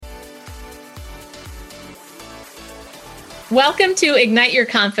Welcome to Ignite Your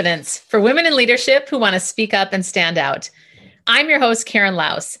Confidence for women in leadership who want to speak up and stand out. I'm your host, Karen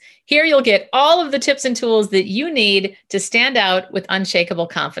Laus. Here you'll get all of the tips and tools that you need to stand out with unshakable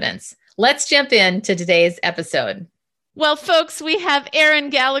confidence. Let's jump into today's episode. Well, folks, we have Erin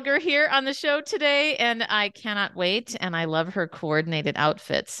Gallagher here on the show today, and I cannot wait. And I love her coordinated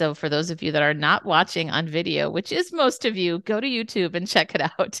outfits. So for those of you that are not watching on video, which is most of you, go to YouTube and check it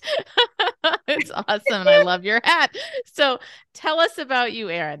out. It's awesome. And I love your hat. So tell us about you,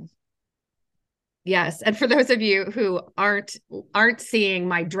 Erin. Yes, and for those of you who aren't seeing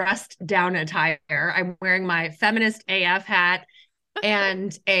my dressed down attire, I'm wearing my feminist AF hat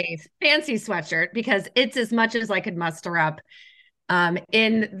and a fancy sweatshirt because it's as much as I could muster up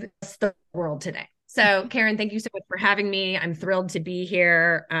in the world today. So, Karen, thank you so much for having me. I'm thrilled to be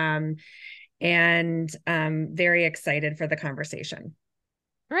here, and very excited for the conversation.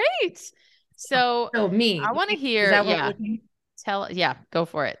 Great. So Me, I want to is hear, that what we're yeah, looking? go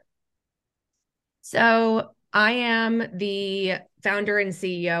for it. So I am the founder and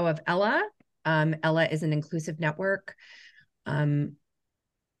CEO of Ella. Ella is an inclusive network, um,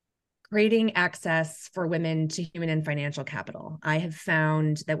 creating access for women to human and financial capital. I have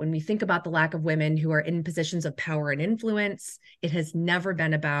found that when we think about the lack of women who are in positions of power and influence, it has never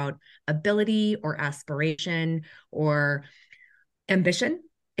been about ability or aspiration or ambition.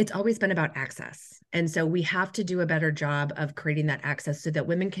 It's always been about access. And so we have to do a better job of creating that access so that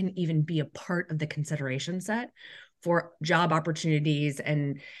women can even be a part of the consideration set for job opportunities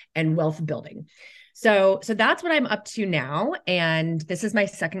and wealth building. So that's what I'm up to now. And this is my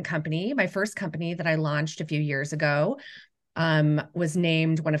second company. My first company that I launched a few years ago was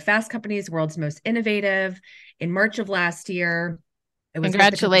named one of Fast Company's world's most innovative in March of last year. It was with the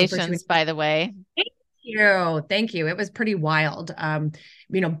company for Congratulations, by the way. you. Thank you. It was pretty wild.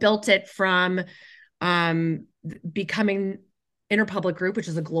 Built it from becoming Interpublic Group, which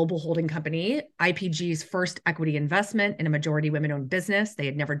is a global holding company, IPG's first equity investment in a majority women-owned business. They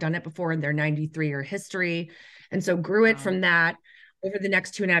had never done it before in their 93-year history. And so grew it from that over the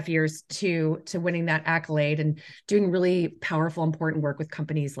next 2.5 years to winning that accolade and doing really powerful, important work with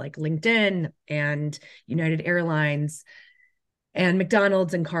companies like LinkedIn and United Airlines and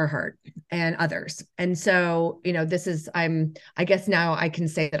McDonald's and Carhartt and others. And so, I guess now I can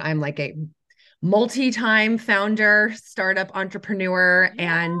say that I'm like a multi-time founder, startup entrepreneur.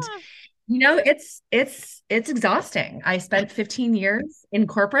 Yeah. And, it's exhausting. I spent 15 years in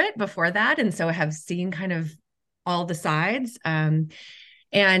corporate before that. And so I have seen kind of all the sides. And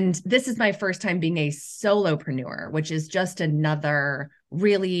this is my first time being a solopreneur, which is just another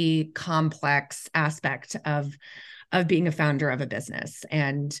really complex aspect of being a founder of a business.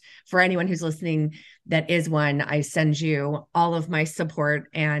 And for anyone who's listening that is one, I send you all of my support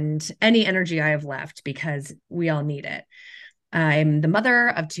and any energy I have left because we all need it. I'm the mother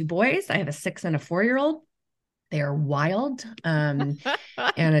of 2 boys. I have a 6 and a 4-year-old. They are wild and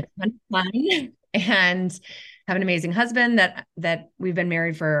a ton of fun, and have an amazing husband that we've been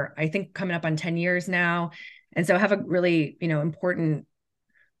married for, I think, coming up on 10 years now. And so I have a really, important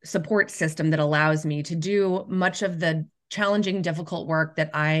support system that allows me to do much of the challenging, difficult work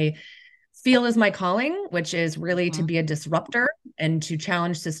that I feel is my calling, which is really to be a disruptor and to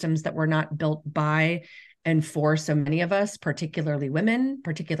challenge systems that were not built by and for so many of us, particularly women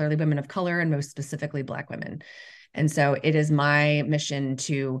of color, and most specifically Black women. And so it is my mission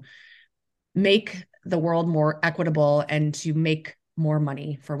to make the world more equitable and to make more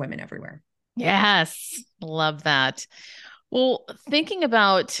money for women everywhere. Yes, love that. Well, thinking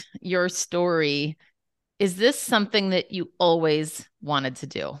about your story, is this something that you always wanted to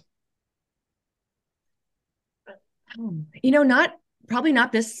do? Not probably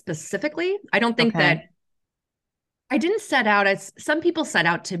not this specifically. I don't think Okay. that I didn't set out as some people set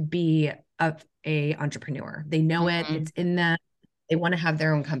out to be a entrepreneur. They know it, Mhm. it's in them. They want to have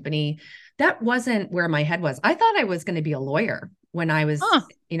their own company. That wasn't where my head was. I thought I was going to be a lawyer when I was, Huh.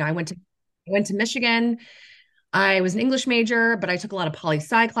 I went to Michigan. I was an English major, but I took a lot of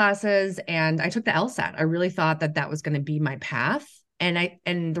poli-sci classes and I took the LSAT. I really thought that that was going to be my path.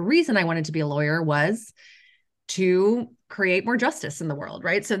 And the reason I wanted to be a lawyer was to create more justice in the world,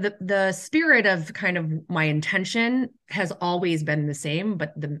 right? So the spirit of kind of my intention has always been the same,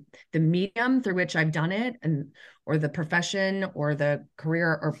 but the medium through which I've done it, and or the profession or the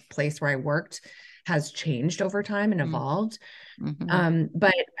career or place where I worked, has changed over time and evolved. Mm-hmm.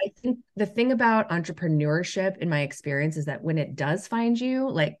 But I think the thing about entrepreneurship in my experience is that when it does find you,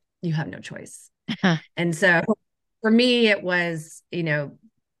 like, you have no choice. And so for me, it was,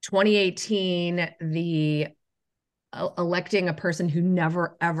 2018, the electing a person who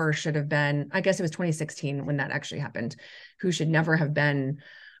never, ever should have been, I guess it was 2016 when that actually happened, who should never have been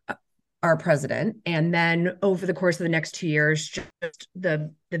our president. And then over the course of the next 2 years, just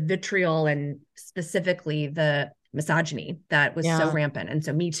the vitriol and specifically the misogyny that was so Yeah. rampant. And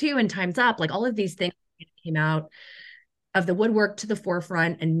so Me Too and Time's Up, like all of these things came out of the woodwork to the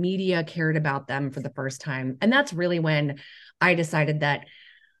forefront, and media cared about them for the first time. And that's really when I decided that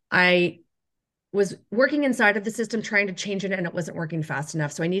I was working inside of the system trying to change it, and it wasn't working fast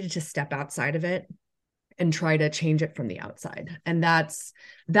enough. So I needed to step outside of it and try to change it from the outside. And that's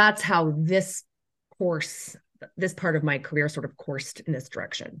how this part of my career sort of coursed in this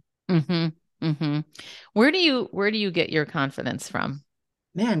direction. Mm-hmm. Mm-hmm. Where do you get your confidence from?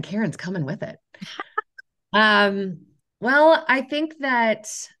 Man, Karen's coming with it. Um, well, I think that,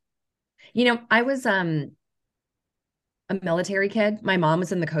 I was a military kid. My mom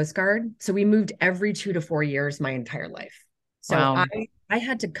was in the Coast Guard, so we moved every 2 to 4 years my entire life. So Wow. I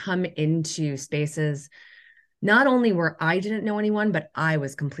had to come into spaces not only where I didn't know anyone, but I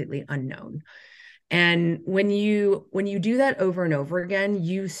was completely unknown. And when you do that over and over again,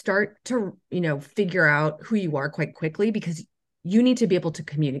 you start to, figure out who you are quite quickly, because you need to be able to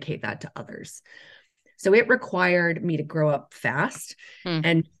communicate that to others. So it required me to grow up fast Hmm.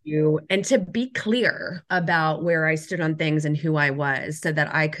 and to be clear about where I stood on things and who I was, so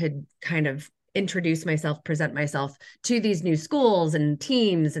that I could kind of introduce myself, present myself to these new schools and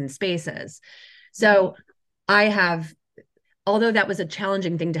teams and spaces. So I have, although that was a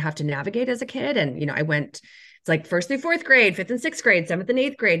challenging thing to have to navigate as a kid, and it's like first through fourth grade, fifth and sixth grade, seventh and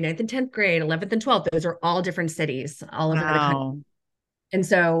eighth grade, ninth and 10th grade, 11th and 12th. Those are all different cities all over the country. Wow. And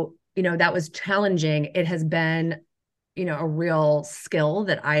so, that was challenging. It has been, a real skill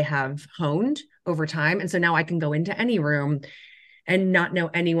that I have honed over time. And so now I can go into any room and not know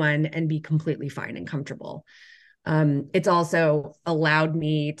anyone and be completely fine and comfortable. It's also allowed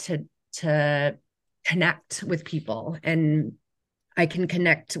me to connect with people, and I can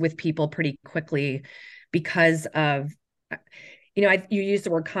connect with people pretty quickly because of, you use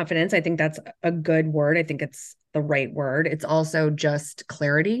the word confidence. I think that's a good word. I think it's the right word. It's also just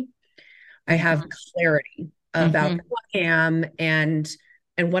clarity. I have Mm-hmm. clarity about Mm-hmm. who I am and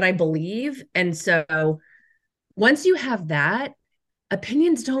what I believe. And so once you have that,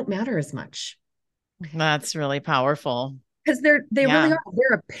 opinions don't matter as much, That's really powerful. because they really Yeah. are,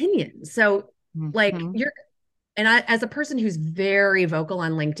 they're opinions. So like Mm-hmm. as a person who's very vocal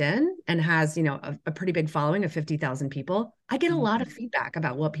on LinkedIn and has, a pretty big following of 50,000 people, I get a lot of feedback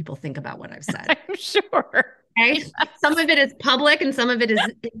about what people think about what I've said. I'm sure. Okay. Some Yes. of it is public and some of it is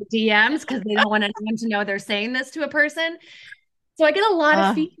in DMs, because they don't want anyone to know they're saying this to a person. So I get a lot of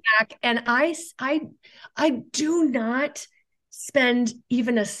Uh, feedback, and I do not spend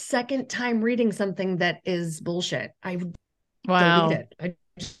even a second time reading something that is bullshit. I delete wow. it. I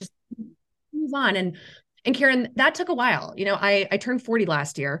just move on. And Karen, that took a while. I turned 40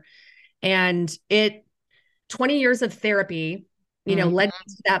 last year, and 20 years of therapy, Mm, led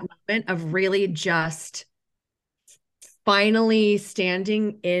to that moment of really just finally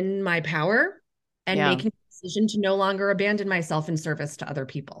standing in my power and yeah. making a decision to no longer abandon myself in service to other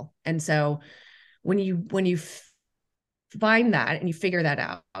people. And so when you find that and you figure that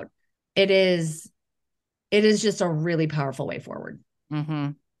out, it is it is just a really powerful way forward.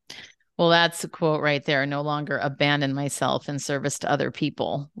 Hmm. Well, that's a quote right there. No longer abandon myself in service to other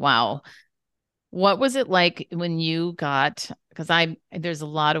people. Wow. What was it like when you got, because there's a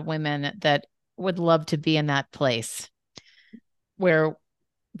lot of women that would love to be in that place where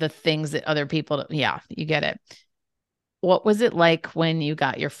the things that other people, yeah, you get it. What was it like when you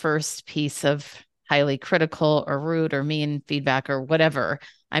got your first piece of highly critical or rude or mean feedback or whatever?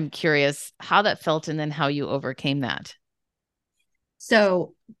 I'm curious how that felt and then how you overcame that.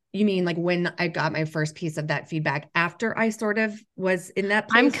 So you mean like when I got my first piece of that feedback after I sort of was in that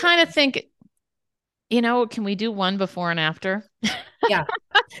I'm place? kind of thinking, can we do one before and after? Yeah.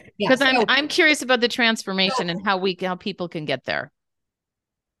 Yeah. Because I'm So, I'm curious about the transformation and how people can get there.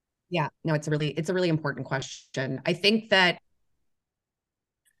 yeah, no, it's a really important question. I think that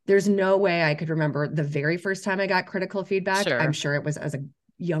there's no way I could remember the very first time I got critical feedback. I'm Sure. sure it was as a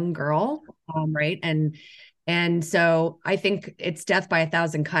young girl, right? And so I think it's death by a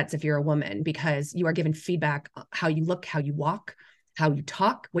thousand cuts if you're a woman, because you are given feedback how you look, how you walk, how you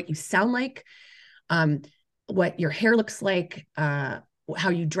talk, what you sound like, um, what your hair looks like, how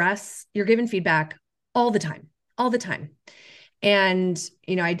you dress. You're given feedback all the time, all the time. And,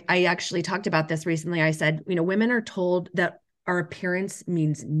 I actually talked about this recently. I said, women are told that our appearance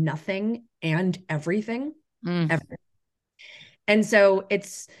means nothing and everything. Mm, And so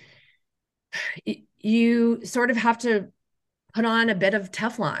you sort of have to put on a bit of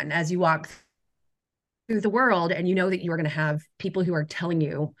Teflon as you walk through the world, and you know that you are going to have people who are telling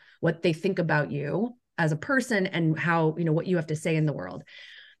you what they think about you as a person and how, what you have to say in the world.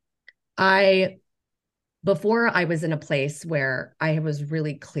 I Before I was in a place where I was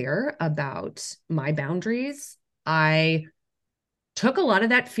really clear about my boundaries, I took a lot of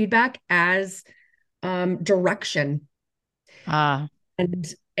that feedback as direction Ah,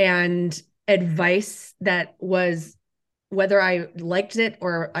 and advice that was, whether I liked it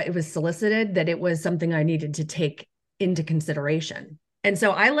or it was solicited, that it was something I needed to take into consideration. And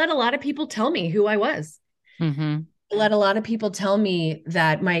so I let a lot of people tell me who I was. mm-hmm, I let a lot of people tell me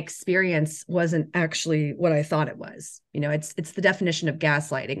that my experience wasn't actually what I thought it was. It's the definition of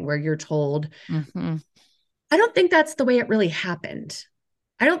gaslighting, where you're told, mm-hmm. I don't think that's the way it really happened.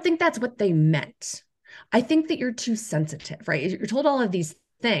 I don't think that's what they meant. I think that you're too sensitive, right? You're told all of these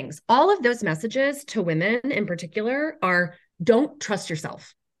things. All of those messages to women in particular are, don't trust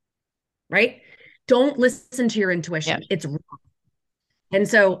yourself, right? Don't listen to your Yeah. intuition. It's wrong. And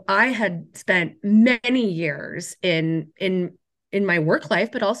so I had spent many years in my work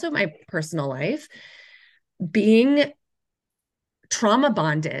life, but also my personal life, being trauma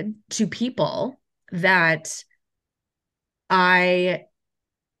bonded to people that I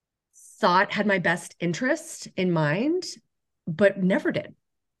thought had my best interest in mind, but never did.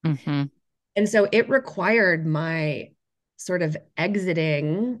 Mm-hmm. And so it required my sort of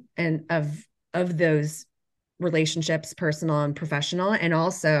exiting and of those relationships, personal and professional, and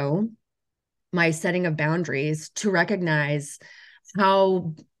also my setting of boundaries, to recognize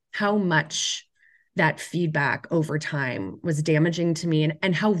how how much that feedback over time was damaging to me,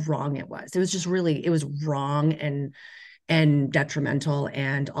 and how wrong it was. It was just really, it was wrong and detrimental,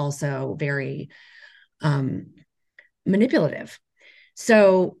 and also very um manipulative.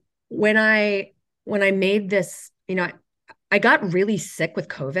 So when I made this, I got really sick with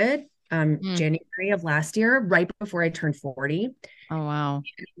COVID, Mm. January of last year, right before I turned 40. Oh, wow.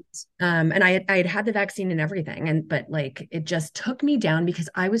 And I had had the vaccine and everything, but like, it just took me down because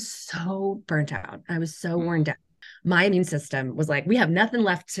I was so burnt out. I was so worn down. My immune system was like, we have nothing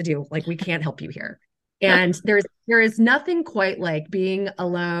left to do. Like, we can't help you here. And there is nothing quite like being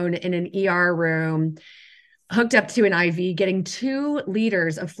alone in an ER room, hooked up to an IV, getting 2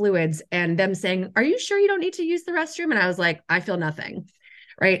 liters of fluids, and them saying, "Are you sure you don't need to use the restroom?" And I was like, "I feel nothing."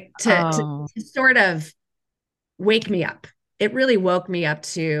 Right. Oh, To sort of wake me up. It really woke me up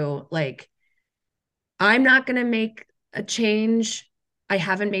to, like, I'm not going to make a change. I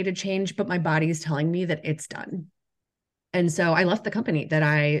haven't made a change, but my body is telling me that it's done. And so I left the company that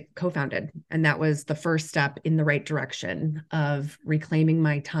I co-founded. And that was the first step in the right direction of reclaiming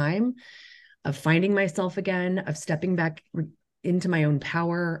my time, of finding myself again, of stepping back into my own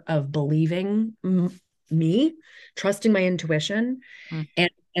power, of believing me, trusting my intuition, mm,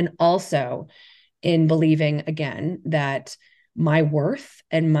 and also in believing again that my worth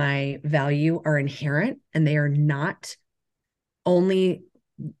and my value are inherent, and they are not only,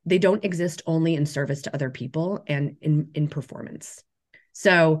 they don't exist only in service to other people and in performance.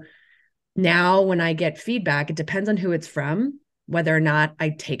 So now when I get feedback, it depends on who it's from, whether or not I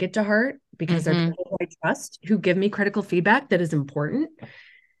take it to heart, because they're mm-hmm. people who I trust, who give me critical feedback that is important.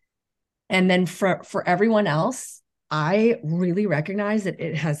 And then for everyone else, I really recognize that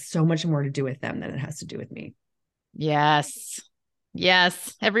it has so much more to do with them than it has to do with me. Yes.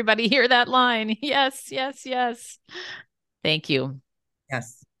 Yes. Everybody hear that line. Yes, yes, yes. Thank you.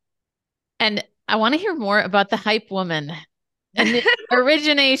 Yes. And I want to hear more about the hype woman and the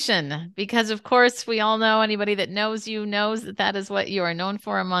origination, because of course we all know, anybody that knows you knows that that is what you are known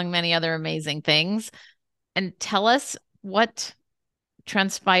for, among many other amazing things. And tell us what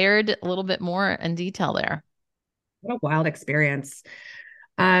transpired a little bit more in detail there. What a wild experience.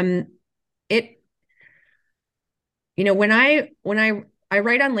 Um, it, when I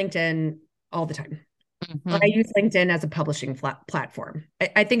write on LinkedIn all the time. I Hmm. use LinkedIn as a publishing platform.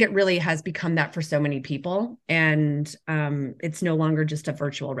 I think it really has become that for so many people, and it's no longer just a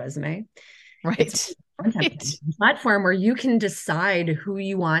virtual resume. It's Right. a content Right. platform where you can decide who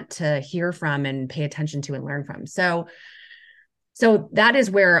you want to hear from and pay attention to and learn from. So that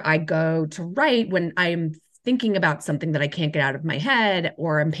is where I go to write when I'm thinking about something that I can't get out of my head,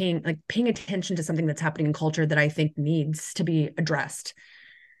 or I'm paying attention to something that's happening in culture that I think needs to be addressed.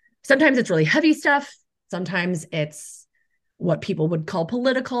 Sometimes it's really heavy stuff. Sometimes it's what people would call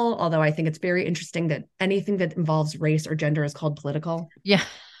political, although I think it's very interesting that anything that involves race or gender is called political. Yeah.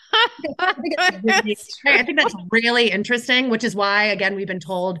 It's true. I think that's really interesting, which is why, again, we've been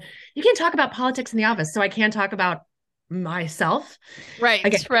told you can't talk about politics in the office. So I can't talk about myself.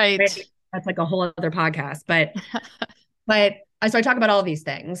 Again, Right. Right. that's like a whole other podcast. But so I talk about all these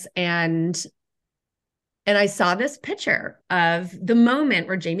things, and I saw this picture of the moment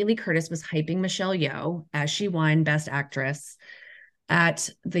where Jamie Lee Curtis was hyping Michelle Yeoh as she won Best Actress at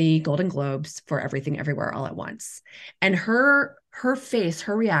the Golden Globes for Everything Everywhere All at Once. And her face,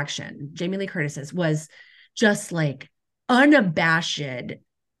 her reaction, Jamie Lee Curtis's, was just like unabashed,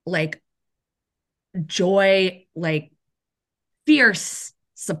 like joy, like fierce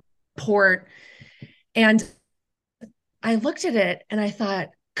support. And I looked at it and I thought,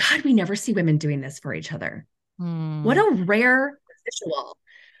 God, we never see women doing this for each other. What Mm, a rare visual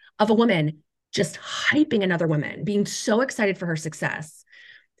of a woman just hyping another woman, being so excited for her success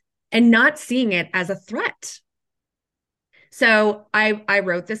and not seeing it as a threat. So I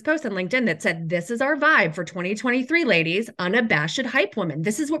wrote this post on LinkedIn that said, this is our vibe for 2023, ladies, unabashed hype woman.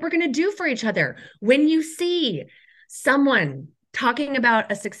 This is what we're going to do for each other. When you see someone talking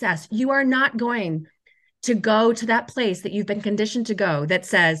about a success, you are not going to go to that place that you've been conditioned to go that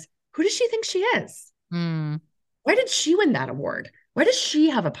says, who does she think she is? mm, Why did she win that award? Why does she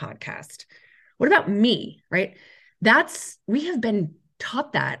have a podcast? What about me? Right? We have been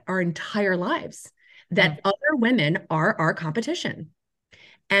taught that our entire lives, mm, that other women are our competition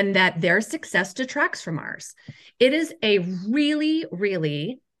and that their success detracts from ours. It is a really,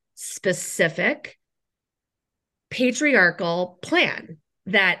 really specific patriarchal plan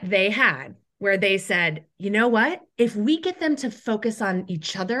that they had where they said, you know what? If we get them to focus on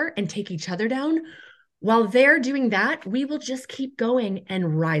each other and take each other down, while they're doing that, we will just keep going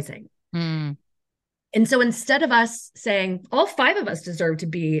and rising. mm. And so instead of us saying, all five of us deserve to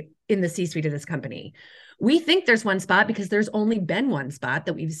be in the C suite of this company, we think there's one spot because there's only been one spot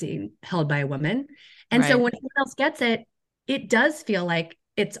that we've seen held by a woman. And so Right. when anyone else gets it, it does feel like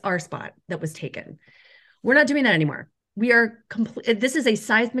it's our spot that was taken. We're not doing that anymore. We are this is a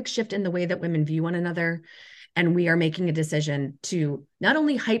seismic shift in the way that women view one another. And we are making a decision to not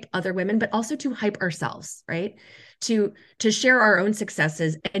only hype other women, but also to hype ourselves, right? To share our own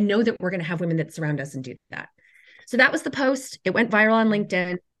successes and know that we're going to have women that surround us and do that. So that was the post. It went viral on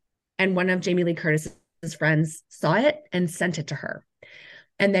LinkedIn. And one of Jamie Lee Curtis's friends saw it and sent it to her.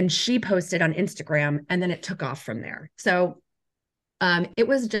 And then she posted on Instagram, and then it took off from there. So it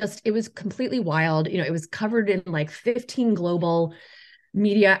was completely wild. You know, it was covered in like 15 global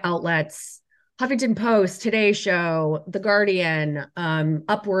media outlets, Huffington Post, Today Show, The Guardian,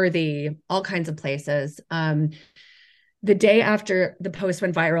 Upworthy, all kinds of places. The day after the post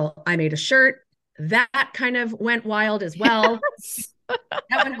went viral, I made a shirt. That kind of went wild as well. Yes.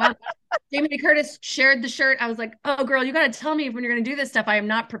 That went wild. Jamie Lee Curtis shared the shirt. I was like, oh, girl, you got to tell me when you're going to do this stuff. I am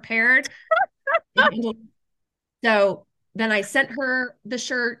not prepared. So then I sent her the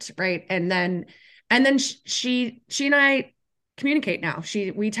shirt, right? And then she and I communicate now.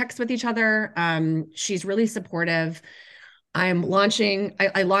 We text with each other. She's really supportive. I launched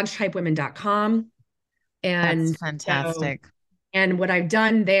hypewomen.com. That's And so, fantastic. and what I've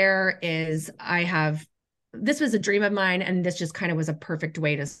done there is this was a dream of mine, and this just kind of was a perfect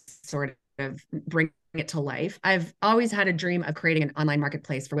way to sort of bring it to life. I've always had a dream of creating an online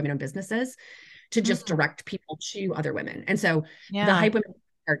marketplace for women-owned businesses to just Mm, direct people to other women. And so the yeah. Hype Women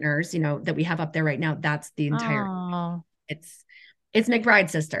partners, that we have up there right now, that's the entire, Oh, it's, it's McBride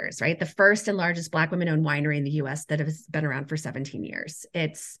Sisters, right? The first and largest Black women-owned winery in the US that has been around for 17 years.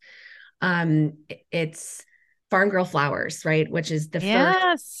 It's Farm Girl Flowers, right? Which is the first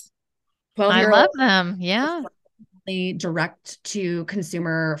yes. I 12-year-old love them. Yeah. direct to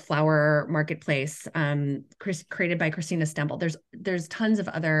consumer flower marketplace, created by Christina Stempel. There's tons of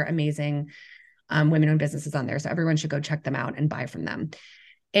other amazing women-owned businesses on there, so everyone should go check them out and buy from them.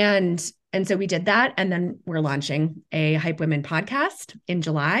 And so we did that, and then we're launching a Hype Women podcast in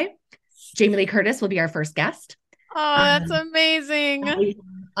July. Jamie Lee Curtis will be our first guest. Oh, that's Um, amazing.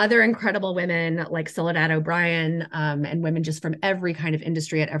 Other incredible women like Soledad O'Brien, and women just from every kind of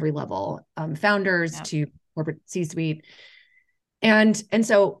industry at every level, founders Yep. to corporate C-suite. And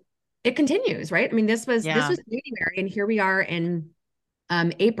so it continues, right? I mean, this Yeah. was January, and here we are in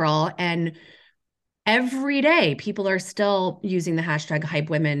April, and every day people are still using the hashtag hype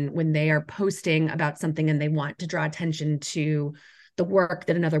women when they are posting about something and they want to draw attention to the work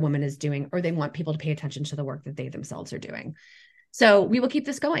that another woman is doing, or they want people to pay attention to the work that they themselves are doing. So we will keep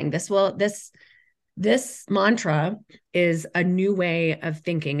this going. This mantra is a new way of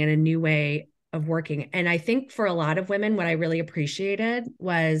thinking and a new way of working. And I think for a lot of women, what I really appreciated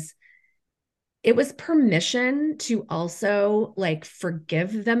was it was permission to also like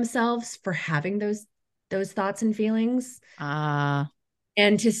forgive themselves for having those thoughts and feelings, Uh,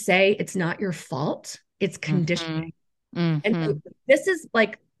 and to say it's not your fault, it's mm-hmm. conditioning. And Mm-hmm. so this is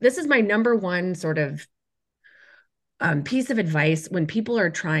like this is my number one sort of piece of advice when people are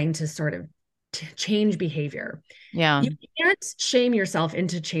trying to sort of change behavior. Yeah. You can't shame yourself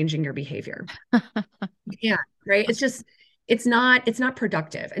into changing your behavior. You can't, right? It's not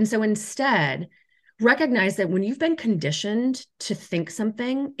productive. And so instead, recognize that when you've been conditioned to think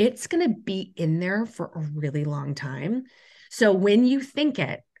something, it's going to be in there for a really long time. So when you think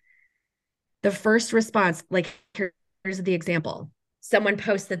it, the first response, like here's the example. Someone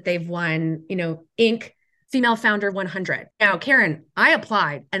posts that they've won, Inc. Female Founder 100. Now, Karen, I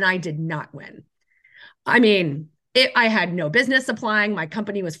applied and I did not win. I mean, I had no business applying. My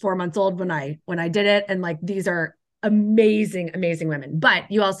company was 4 months old when I did it. And like, these are amazing, amazing women, but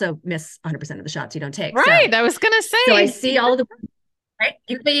you also miss 100% of the shots you don't take. Right. I was going to So I say. see all the, right.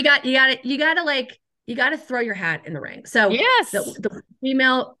 But you got to throw your hat in the ring. So Yes. the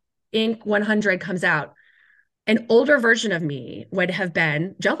Female Inc. 100 comes out. An older version of me would have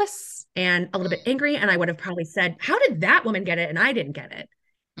been jealous and a little bit angry. And I would have probably said, how did that woman get it? And I didn't get it.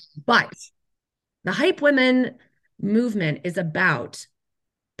 But the hype women movement is about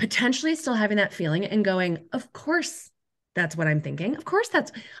potentially still having that feeling and going, of course, that's what I'm thinking. Of course,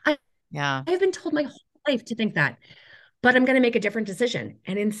 Yeah. I've been told my whole life to think that, but I'm going to make a different decision.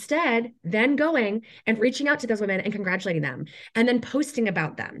 And instead, then going and reaching out to those women and congratulating them and then posting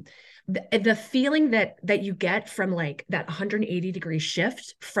about them. The feeling that you get from like that 180-degree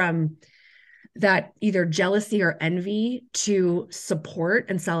shift from that either jealousy or envy to support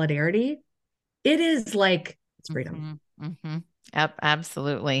and solidarity, it is like it's freedom. Yep,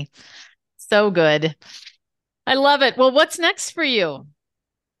 absolutely. So good. I love it. Well, what's next for you?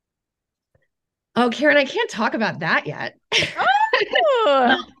 Oh, Karen, I can't talk about that yet.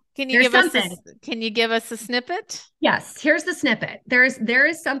 Oh, Well, there's something. Can you give us a snippet? Yes, here's the snippet. There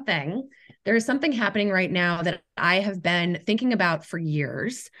is something happening right now that I have been thinking about for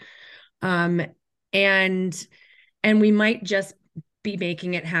years. Um, and we might just be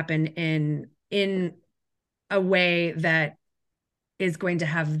making it happen in a way that is going to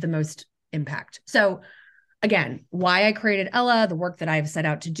have the most impact. So again, why I created Ella, the work that I've set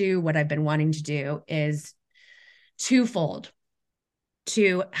out to do, what I've been wanting to do is twofold: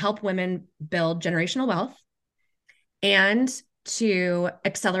 to help women build generational wealth and to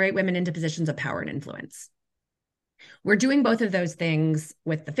accelerate women into positions of power and influence. We're doing both of those things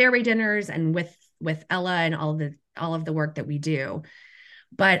with the fairway dinners and with Ella and all of the work that we do.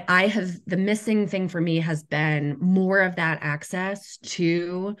 But the missing thing for me has been more of that access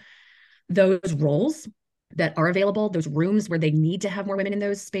to those roles that are available, those rooms where they need to have more women in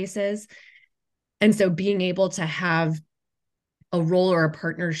those spaces. And so being able to have a role or a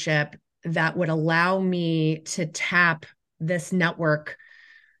partnership that would allow me to tap this network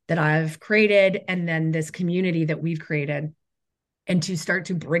that I've created and then this community that we've created and to start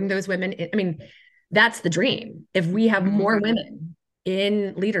to bring those women in. I mean, that's the dream. If we have more women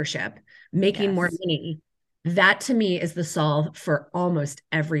in leadership making more money, that to me is the solve for almost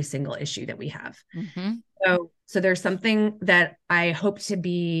every single issue that we have. So there's something that I hope to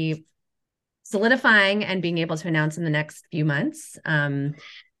be solidifying and being able to announce in the next few months.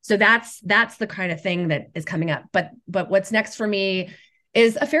 So that's the kind of thing that is coming up. But what's next for me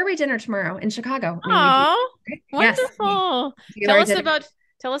is a fairway dinner tomorrow in Chicago. Oh, wonderful. Yes,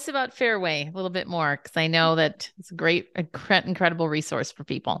 Tell us about Fairway a little bit more, because I know that it's a great, incredible resource for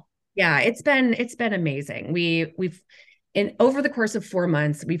people. Yeah, it's been amazing. We've over the course of 4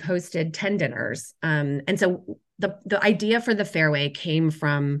 months, we've hosted 10 dinners. And so the idea for the Fairway came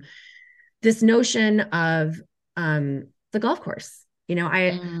from this notion of the golf course.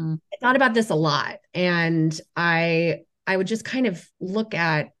 I thought about this a lot, and I would just kind of look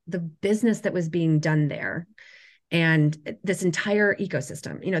at the business that was being done there and this entire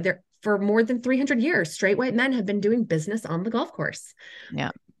ecosystem. There for more than 300 years, straight white men have been doing business on the golf course.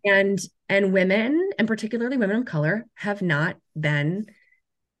 Yeah. And women, and particularly women of color, have not been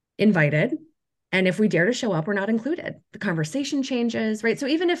invited. And if we dare to show up, we're not included. The conversation changes, right? So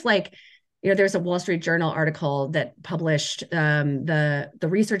even if there's a Wall Street Journal article that published the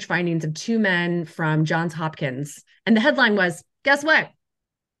research findings of two men from Johns Hopkins, and the headline was, "Guess what?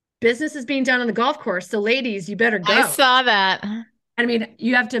 Business is being done on the golf course. So ladies, you better go." I saw that. I mean,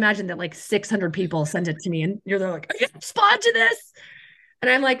 you have to imagine that like 600 people sent it to me, and they're like, "I can respond to this." And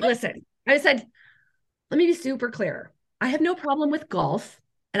I'm like, listen, I said, let me be super clear. I have no problem with golf,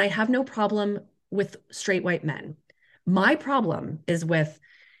 and I have no problem with straight white men. My problem is with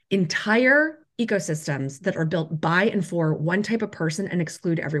entire ecosystems that are built by and for one type of person and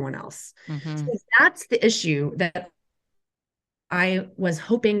exclude everyone else. So that's the issue that I was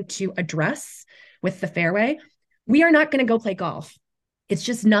hoping to address with the Fairway. We are not going to go play golf It's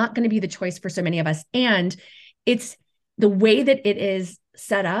just not going to be the choice for so many of us. And it's the way that it is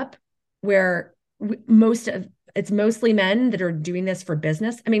set up where it's mostly men that are doing this for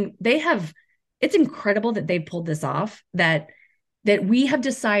business. I mean, it's incredible that they pulled this off, that we have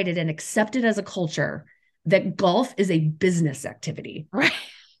decided and accepted as a culture that golf is a business activity. Right.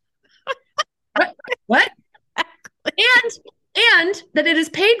 What? And that it is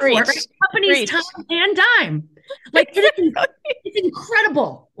paid for by the company's time and dime. Like it's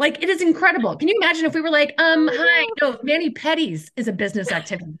incredible. Like it is incredible. Can you imagine if we were like, hi, no, mani pedis is a business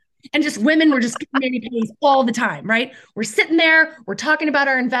activity. And just women were just getting mani pedis all the time, right? We're sitting there, we're talking about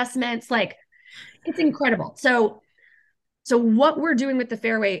our investments. Like it's incredible. So what we're doing with the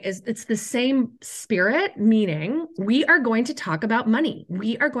Fairway is it's the same spirit, meaning we are going to talk about money.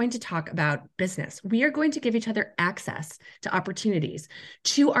 We are going to talk about business. We are going to give each other access to opportunities,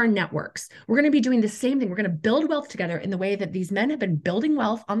 to our networks. We're going to be doing the same thing. We're going to build wealth together in the way that these men have been building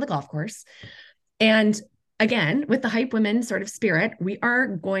wealth on the golf course. And again, with the Hype Women sort of spirit, we are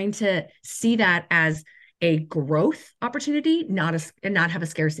going to see that as a growth opportunity, not have a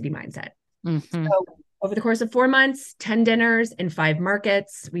scarcity mindset. Mm-hmm. So over the course of 4 months, 10 dinners in 5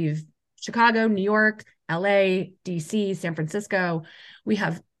 markets. We've Chicago, New York, LA, DC, San Francisco. We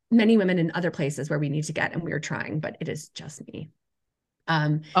have many women in other places where we need to get, and we are trying, but it is just me.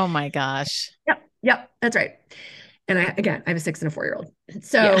 Oh my gosh. Yep, that's right. And I have a 6 and a 4-year-old.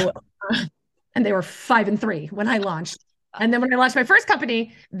 So, and they were 5 and 3 when I launched. And then when I launched my first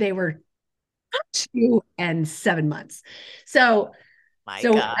company, they were 2 and 7 months. So,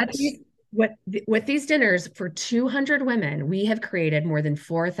 with these dinners for 200 women, we have created more than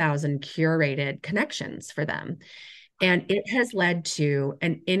 4,000 curated connections for them. And it has led to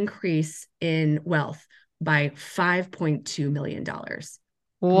an increase in wealth by $5.2 million.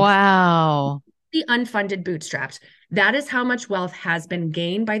 Wow. The unfunded bootstrapped. That is how much wealth has been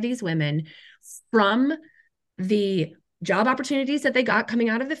gained by these women from the job opportunities that they got coming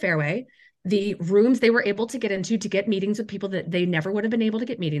out of the Fairway, the rooms they were able to get into to get meetings with people that they never would have been able to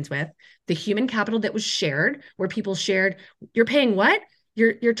get meetings with, the human capital that was shared, where people shared, you're paying what?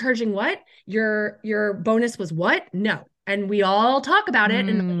 You're charging what? Your bonus was what? No. And we all talk about it,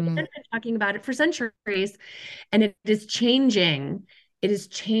 and we've been talking about it for centuries, and it is changing. It is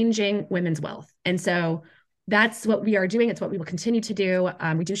changing women's wealth. And so that's what we are doing. It's what we will continue to do.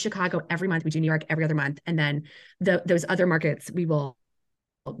 We do Chicago every month. We do New York every other month. And then those other markets, we will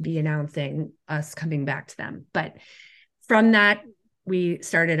be announcing us coming back to them. But from that, we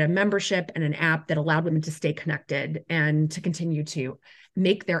started a membership and an app that allowed women to stay connected and to continue to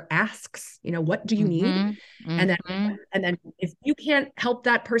make their asks. What do you need? And then if you can't help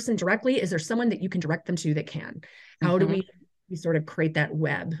that person directly, is there someone that you can direct them to that can? How do we sort of create that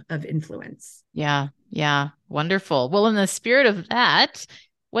web of influence? Yeah. Wonderful. Well, in the spirit of that,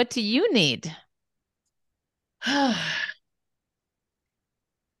 what do you need?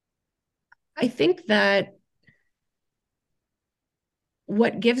 I think that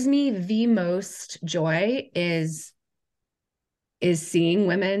what gives me the most joy is seeing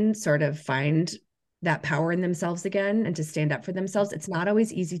women sort of find that power in themselves again and to stand up for themselves. It's not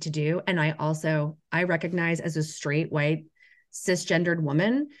always easy to do. And I recognize as a straight, white, cisgendered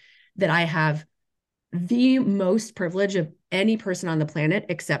woman that I have the most privilege of any person on the planet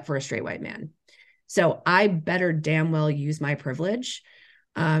except for a straight white man. So I better damn well use my privilege.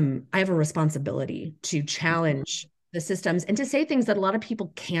 I have a responsibility to challenge the systems and to say things that a lot of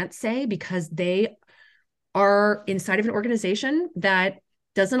people can't say because they are inside of an organization that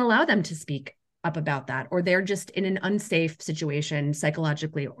doesn't allow them to speak up about that, or they're just in an unsafe situation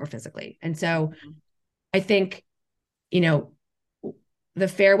psychologically or physically. And so I think, the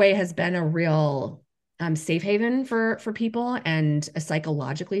Fairway has been a real safe haven for people and a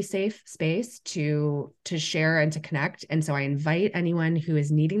psychologically safe space to share and to connect. And so I invite anyone who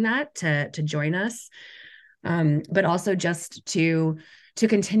is needing that to join us, but also just to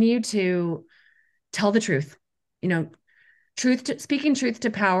continue to tell the truth. Speaking truth to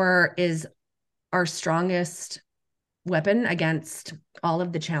power is our strongest weapon against all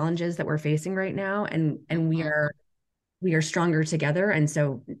of the challenges that we're facing right now, and we are stronger together. And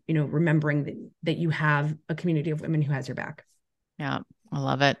so, remembering that you have a community of women who has your back. Yeah, I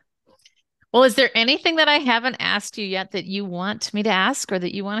love it. Well, is there anything that I haven't asked you yet that you want me to ask or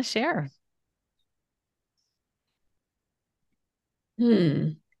that you want to share?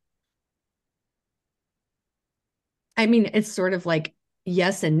 I mean, it's sort of like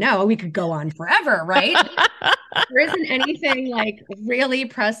yes and no. We could go on forever, right? There isn't anything like really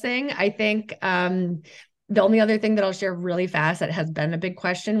pressing. I think the only other thing that I'll share really fast that has been a big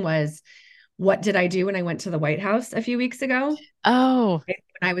question was what did I do when I went to the White House a few weeks ago? Oh, When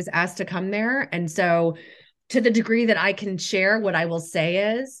I was asked to come there. And so, to the degree that I can share, what I will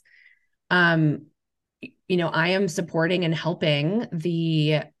say is, um, I am supporting and helping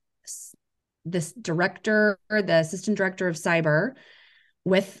this director, the assistant director of cyber,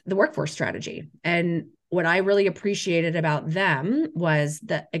 with the workforce strategy. And what I really appreciated about them was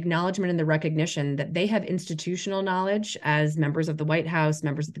the acknowledgement and the recognition that they have institutional knowledge as members of the White House,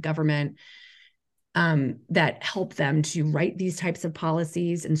 members of the government, that help them to write these types of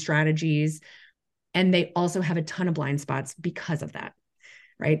policies and strategies. And they also have a ton of blind spots because of that,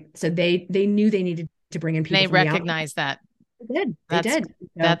 right? So they knew they needed to bring in people they from the outside. recognize that. They did. They did. So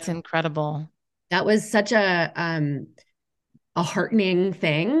That's incredible. that was such a heartening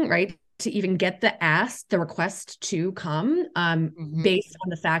thing, right? To even get the request to come, based on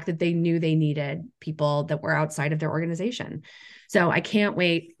the fact that they knew they needed people that were outside of their organization. So I can't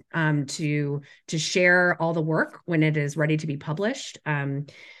wait to share all the work when it is ready to be published.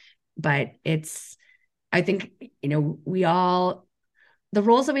 But I think, the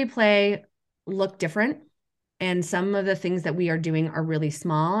roles that we play look different. And some of the things that we are doing are really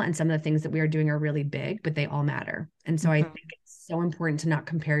small, and some of the things that we are doing are really big, but they all matter. And so I think it's so important to not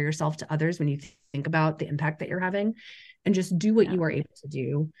compare yourself to others when you think about the impact that you're having, and just do what you are able to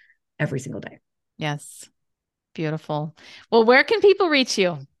do every single day. Yes. Beautiful. Well, where can people reach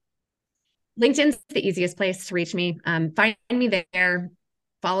you? LinkedIn's the easiest place to reach me. Find me there,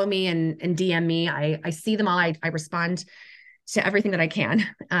 follow me and DM me. I see them all. I respond to everything that I can.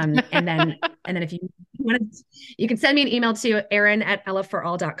 And then if you want to, you can send me an email to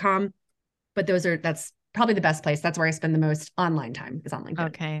Erin@ellaforall.com. But that's probably the best place. That's where I spend the most online time, is on LinkedIn.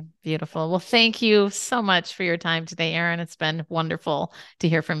 Okay, beautiful. Well, thank you so much for your time today, Erin. It's been wonderful to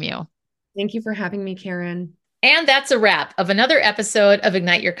hear from you. Thank you for having me, Karen. And that's a wrap of another episode of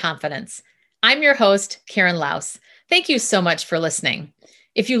Ignite Your Confidence. I'm your host, Karen Laus. Thank you so much for listening.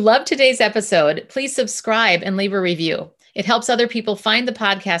 If you loved today's episode, please subscribe and leave a review. It helps other people find the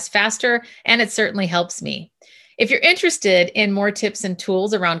podcast faster, and it certainly helps me. If you're interested in more tips and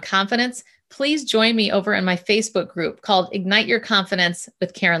tools around confidence, please join me over in my Facebook group called Ignite Your Confidence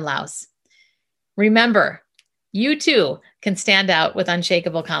with Karen Laus. Remember, you too can stand out with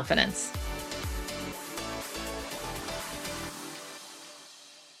unshakable confidence.